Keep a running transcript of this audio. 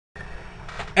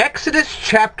Exodus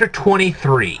chapter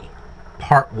 23,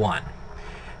 part 1.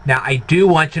 Now, I do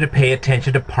want you to pay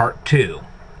attention to part 2,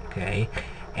 okay?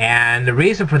 And the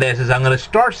reason for this is I'm going to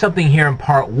start something here in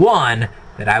part 1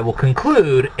 that I will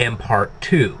conclude in part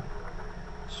 2.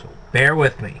 So, bear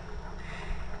with me.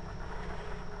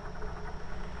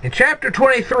 In chapter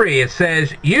 23, it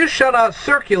says, "You shall not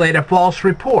circulate a false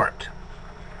report."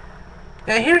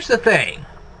 Now, here's the thing.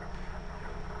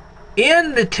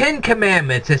 In the Ten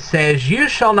Commandments, it says, "You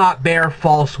shall not bear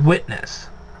false witness."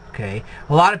 Okay?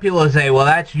 A lot of people will say, well,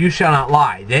 that's "you shall not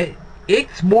lie."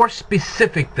 It's more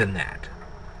specific than that.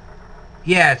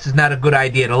 Yes, it's not a good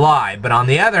idea to lie, but on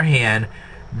the other hand,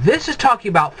 this is talking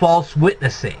about false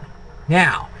witnessing.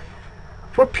 Now,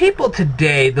 for people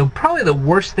today, probably the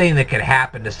worst thing that could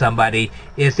happen to somebody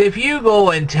is if you go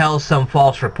and tell some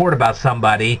false report about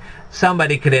somebody,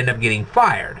 somebody could end up getting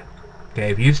fired.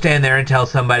 Okay, if you stand there and tell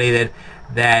somebody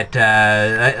that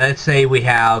let's say we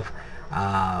have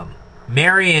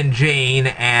Mary and Jane,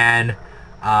 and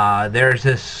there's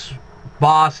this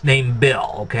boss named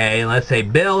Bill, okay? Let's say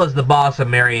Bill is the boss of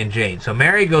Mary and Jane. So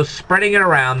Mary goes spreading it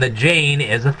around that Jane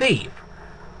is a thief.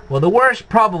 Well, the worst,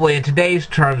 probably in today's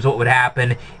terms, what would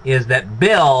happen is that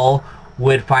Bill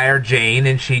would fire Jane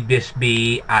and she'd just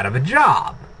be out of a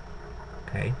job.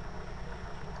 Okay?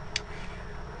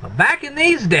 But back in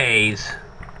these days,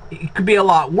 it could be a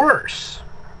lot worse.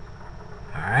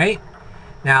 Alright?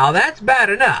 Now, that's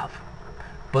bad enough.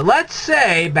 But let's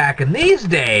say, back in these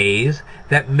days,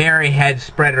 that Mary had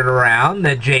spread it around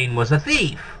that Jane was a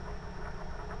thief.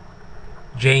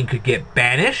 Jane could get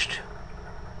banished.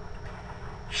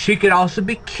 She could also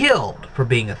be killed for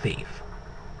being a thief.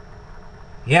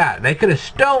 Yeah, they could have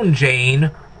stoned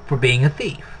Jane for being a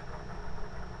thief.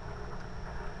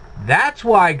 That's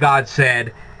why God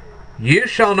said, "You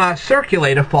shall not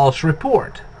circulate a false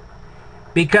report."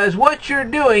 Because what you're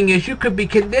doing is you could be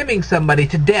condemning somebody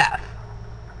to death.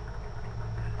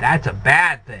 That's a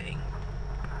bad thing.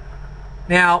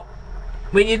 Now,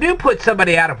 when you do put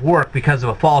somebody out of work because of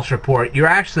a false report, you're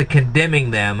actually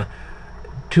condemning them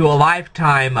to a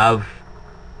lifetime of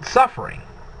suffering,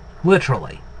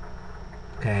 literally.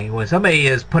 Okay, when somebody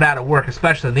is put out of work,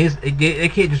 especially in these, they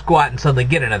can't just go out and suddenly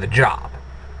get another job.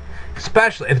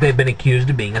 Especially if they've been accused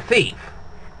of being a thief,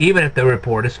 even if the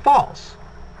report is false.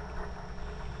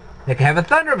 They can have a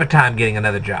thunder of a time getting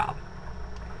another job.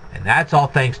 And that's all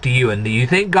thanks to you. And do you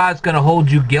think God's going to hold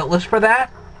you guiltless for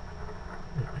that?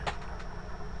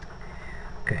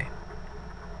 Okay.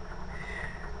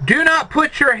 "Do not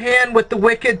put your hand with the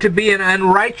wicked to be an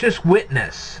unrighteous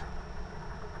witness."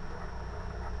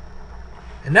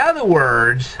 In other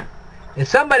words, if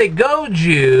somebody goads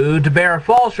you to bear a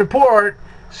false report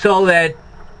so that,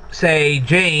 say,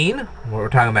 Jane, what we're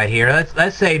talking about here,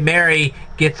 let's say Mary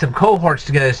gets some cohorts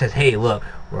together and says, "Hey, look,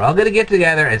 we're all going to get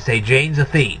together and say Jane's a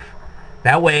thief."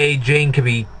 That way Jane can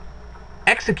be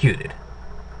executed.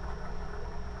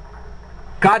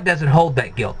 God doesn't hold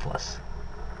that guiltless.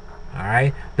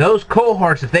 Alright? Those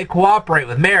cohorts, if they cooperate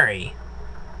with Mary,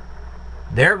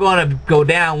 they're going to go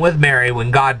down with Mary when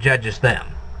God judges them.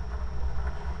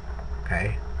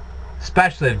 Okay?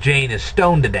 Especially if Jane is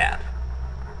stoned to death.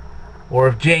 Or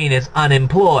if Jane is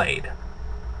unemployed.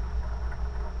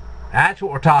 That's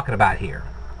what we're talking about here.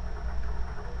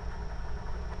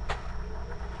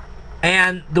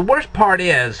 And the worst part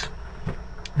is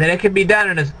that it can be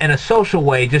done in a social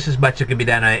way just as much as it can be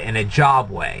done in a job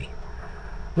way.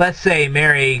 Let's say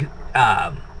Mary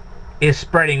is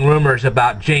spreading rumors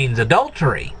about Jane's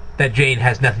adultery that Jane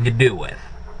has nothing to do with.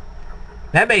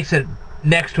 That makes it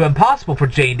next to impossible for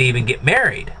Jane to even get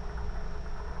married.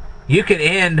 You could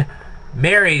end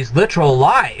Mary's literal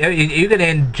life. You could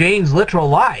end Jane's literal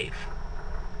life.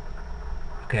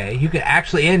 Okay, you could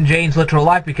actually end Jane's literal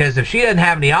life, because if she doesn't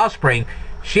have any offspring,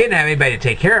 she didn't have anybody to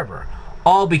take care of her.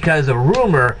 All because of a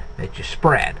rumor that you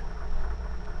spread.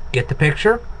 Get the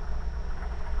picture?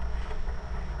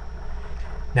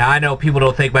 Now, I know people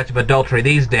don't think much of adultery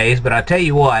these days, but I'll tell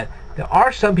you what, there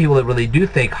are some people that really do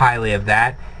think highly of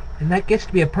that, and that gets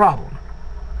to be a problem.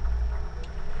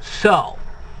 So,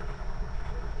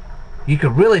 you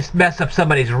could really mess up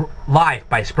somebody's life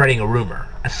by spreading a rumor,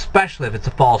 especially if it's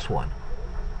a false one.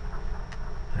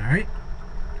 Alright?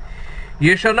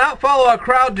 "You shall not follow a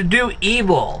crowd to do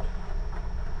evil."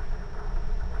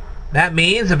 That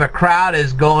means if a crowd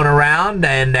is going around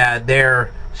and they're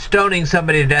stoning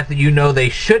somebody to death that you know they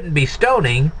shouldn't be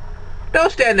stoning,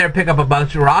 don't stand there and pick up a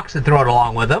bunch of rocks and throw it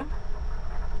along with them.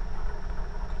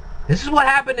 This is what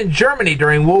happened in Germany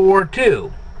during World War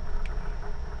II.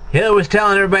 Hitler was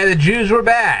telling everybody the Jews were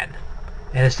bad.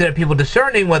 And instead of people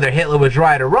discerning whether Hitler was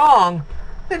right or wrong,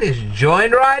 they just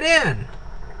joined right in.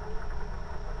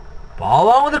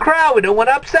 Follow along with the crowd. We don't want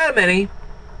to upset them any.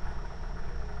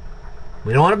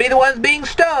 We don't want to be the ones being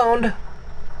stoned.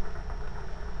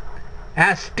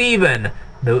 Ask Stephen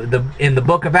in the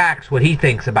book of Acts what he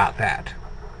thinks about that.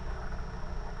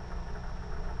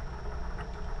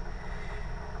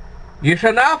 You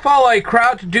shall not follow a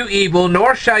crowd to do evil,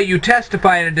 nor shall you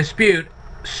testify in a dispute,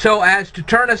 so as to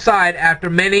turn aside after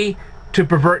many to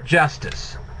pervert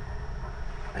justice.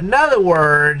 In other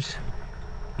words,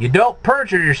 you don't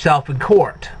perjure yourself in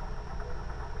court.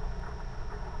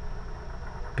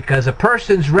 Because a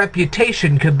person's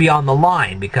reputation could be on the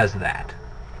line because of that.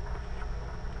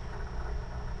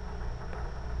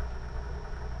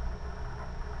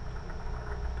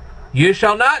 You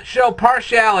shall not show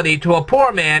partiality to a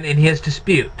poor man in his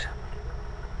dispute.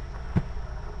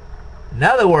 In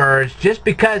other words, just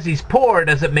because he's poor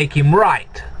doesn't make him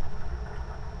right.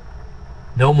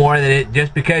 No more than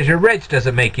just because you're rich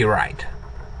doesn't make you right.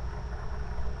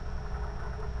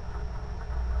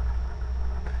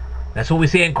 That's what we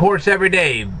see in courts every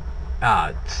day.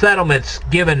 Settlements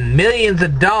given millions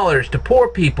of dollars to poor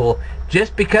people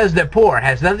just because they're poor. It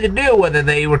has nothing to do whether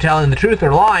they were telling the truth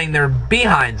or lying their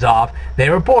behinds off. They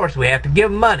were poor, so we have to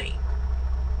give them money.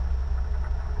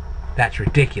 That's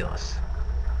ridiculous.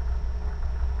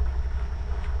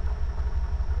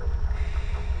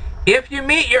 If you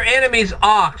meet your enemy's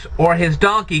ox or his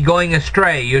donkey going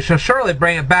astray, you shall surely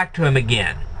bring it back to him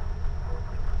again.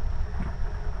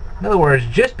 In other words,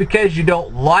 just because you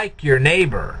don't like your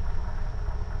neighbor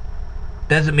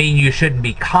doesn't mean you shouldn't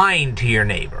be kind to your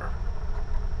neighbor.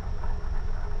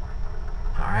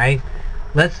 Alright?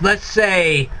 Let's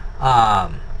say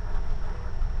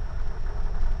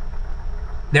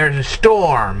there's a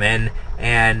storm and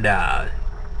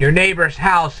your neighbor's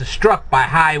house is struck by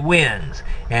high winds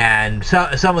and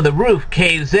some of the roof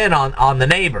caves in on the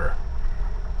neighbor.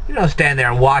 You don't stand there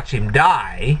and watch him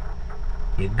die.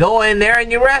 You go in there and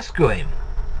you rescue him.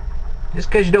 Just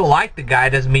because you don't like the guy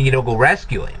doesn't mean you don't go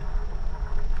rescue him.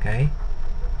 Okay?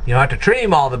 You don't have to treat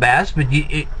him all the best, but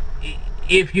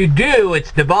if you do,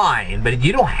 it's divine. But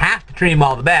you don't have to treat him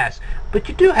all the best, but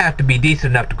you do have to be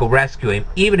decent enough to go rescue him,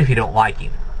 even if you don't like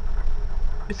him.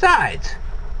 Besides,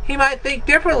 he might think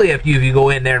differently if you go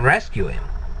in there and rescue him.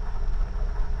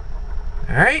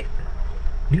 Alright?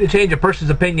 You can change a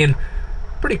person's opinion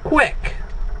pretty quick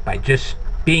by just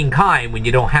being kind when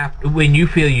you don't have to, when you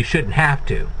feel you shouldn't have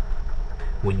to.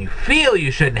 When you feel you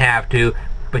shouldn't have to,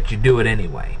 but you do it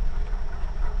anyway.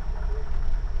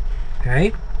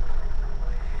 Okay?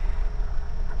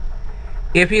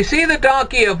 If you see the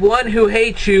donkey of one who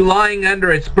hates you lying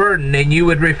under its burden, and you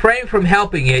would refrain from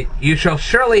helping it, you shall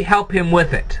surely help him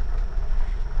with it.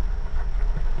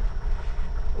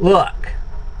 Look,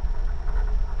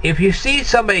 if you see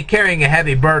somebody carrying a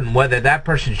heavy burden, whether that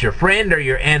person's your friend or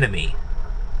your enemy,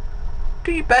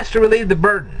 do your best to relieve the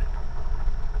burden.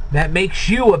 That makes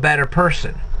you a better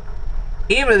person.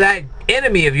 Even if that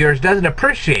enemy of yours doesn't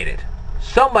appreciate it,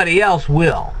 somebody else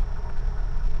will.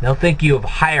 They'll think you have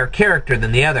higher character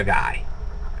than the other guy.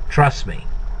 Trust me.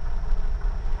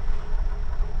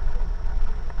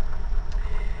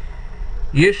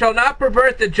 You shall not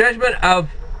pervert the judgment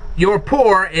of your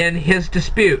poor in his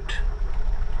dispute.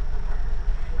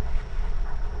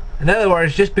 In other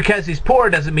words, just because he's poor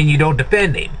doesn't mean you don't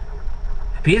defend him.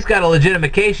 If he's got a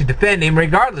legitimate case, you defend him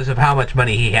regardless of how much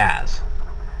money he has.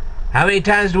 How many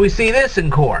times do we see this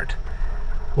in court?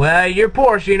 Well, you're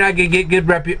poor, so you're not going to get good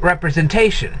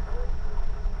representation.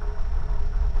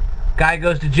 Guy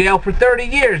goes to jail for 30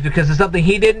 years because of something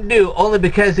he didn't do, only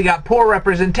because he got poor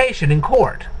representation in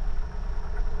court.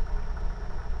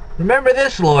 Remember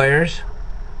this, lawyers.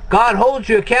 God holds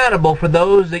you accountable for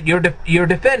those that you're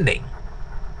defending.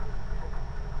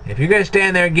 If you're going to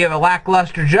stand there and give a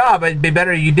lackluster job, it'd be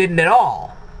better you didn't at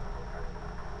all.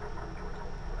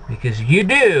 Because you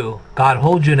do, God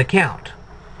holds you an account.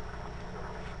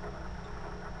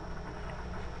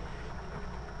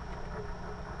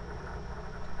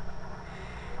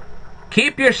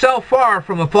 Keep yourself far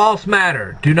from a false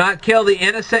matter. Do not kill the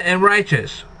innocent and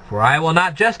righteous, for I will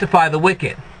not justify the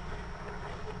wicked.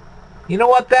 You know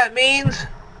what that means?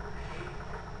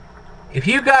 If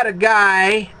you got a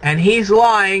guy and he's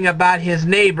lying about his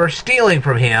neighbor stealing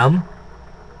from him,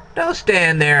 don't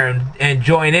stand there and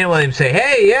join in with him and say,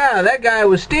 hey, yeah, that guy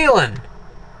was stealing.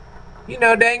 You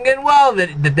know dang good well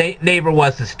that the neighbor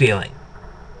wasn't stealing.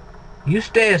 You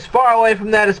stay as far away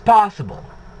from that as possible.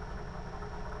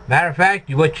 Matter of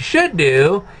fact, what you should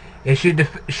do is you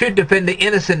should defend the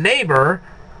innocent neighbor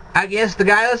against the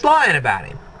guy that's lying about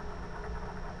him.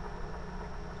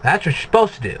 That's what you're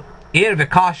supposed to do. Even if it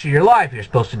costs you your life, you're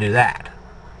supposed to do that.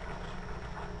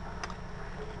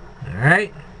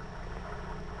 Alright?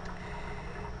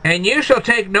 And you shall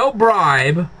take no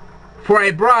bribe, for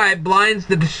a bribe blinds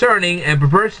the discerning and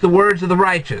perverts the words of the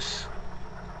righteous.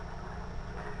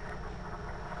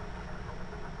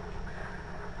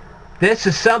 This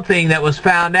is something that was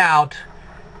found out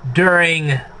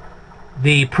during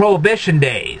the Prohibition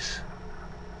days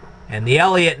and the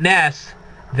Eliot Ness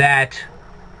that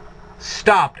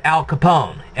stopped Al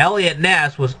Capone. Eliot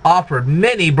Ness was offered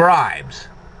many bribes,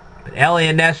 but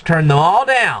Eliot Ness turned them all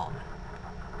down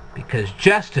because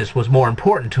justice was more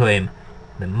important to him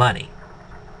than money.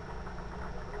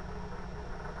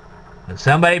 When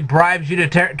somebody bribes you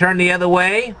to turn the other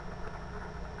way,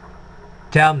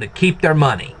 tell them to keep their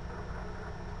money.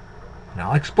 And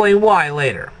I'll explain why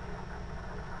later.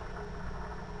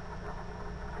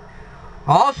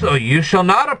 Also, you shall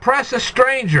not oppress a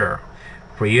stranger,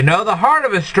 for you know the heart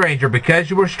of a stranger, because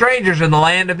you were strangers in the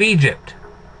land of Egypt.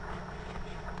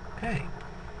 Okay.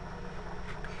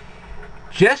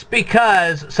 Just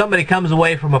because somebody comes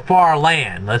away from a far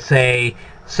land, let's say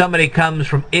somebody comes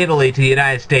from Italy to the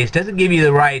United States, doesn't give you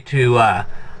the right to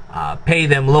pay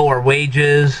them lower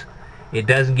wages. It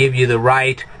doesn't give you the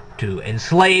right to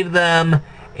enslave them.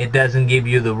 It doesn't give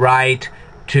you the right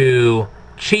to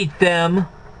cheat them.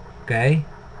 Okay?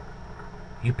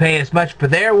 You pay as much for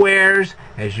their wares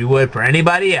as you would for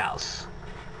anybody else.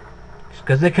 Just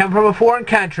because they come from a foreign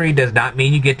country does not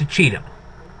mean you get to cheat them.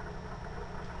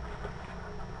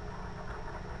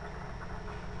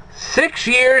 6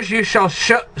 years you shall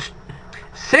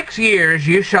 6 years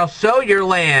you shall sow your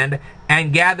land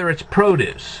and gather its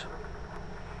produce.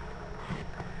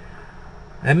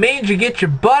 That means you get your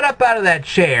butt up out of that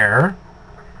chair,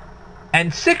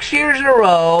 and 6 years in a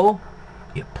row,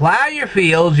 you plow your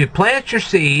fields, you plant your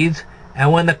seeds,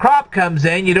 and when the crop comes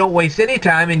in, you don't waste any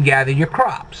time and gather your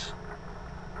crops.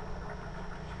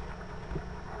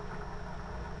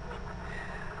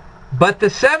 But the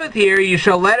 7th year you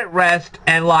shall let it rest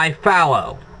and lie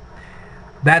fallow,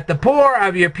 that the poor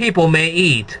of your people may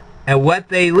eat, and what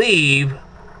they leave,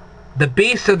 the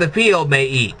beasts of the field may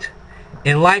eat.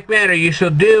 In like manner you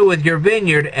shall do with your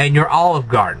vineyard and your olive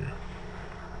garden.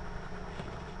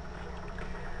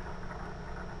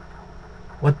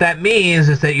 What that means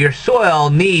is that your soil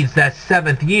needs that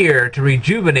 7th year to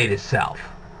rejuvenate itself.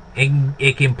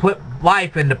 It can put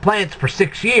life into plants for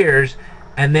 6 years,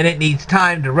 and then it needs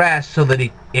time to rest so that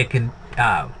it can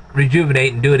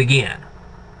rejuvenate and do it again.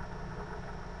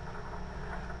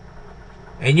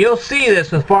 And you'll see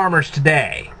this with farmers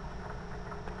today.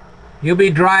 You'll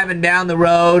be driving down the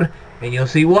road and you'll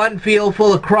see one field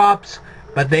full of crops,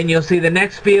 but then you'll see the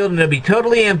next field and it'll be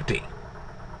totally empty.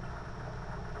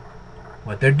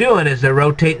 What they're doing is they're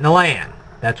rotating the land.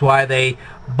 That's why they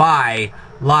buy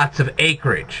lots of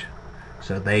acreage.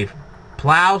 So they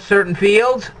plow certain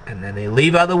fields and then they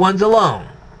leave other ones alone.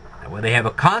 That way they have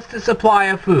a constant supply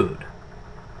of food.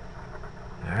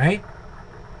 Alright?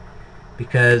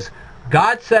 Because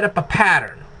God set up a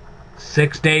pattern.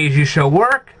 6 days you shall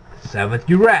work, 7th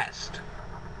you rest.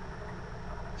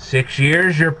 6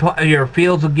 years your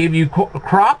fields will give you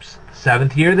crops,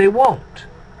 7th year they won't.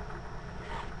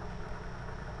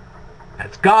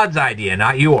 That's God's idea,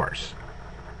 not yours.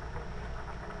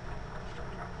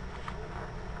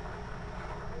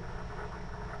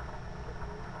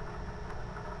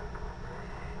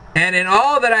 And in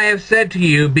all that I have said to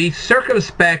you, be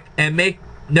circumspect and make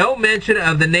no mention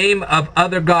of the name of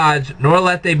other gods, nor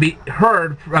let they be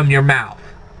heard from your mouth.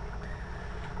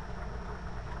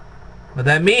 What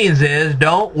that means is,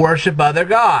 don't worship other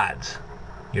gods.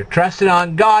 You're trusting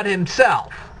on God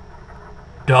Himself.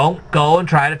 Don't go and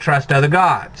try to trust other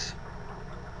gods.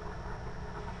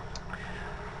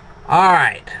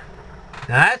 Alright.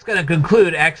 Now that's going to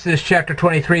conclude Exodus chapter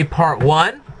 23 part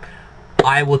 1.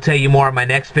 I will tell you more in my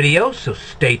next video, so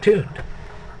stay tuned.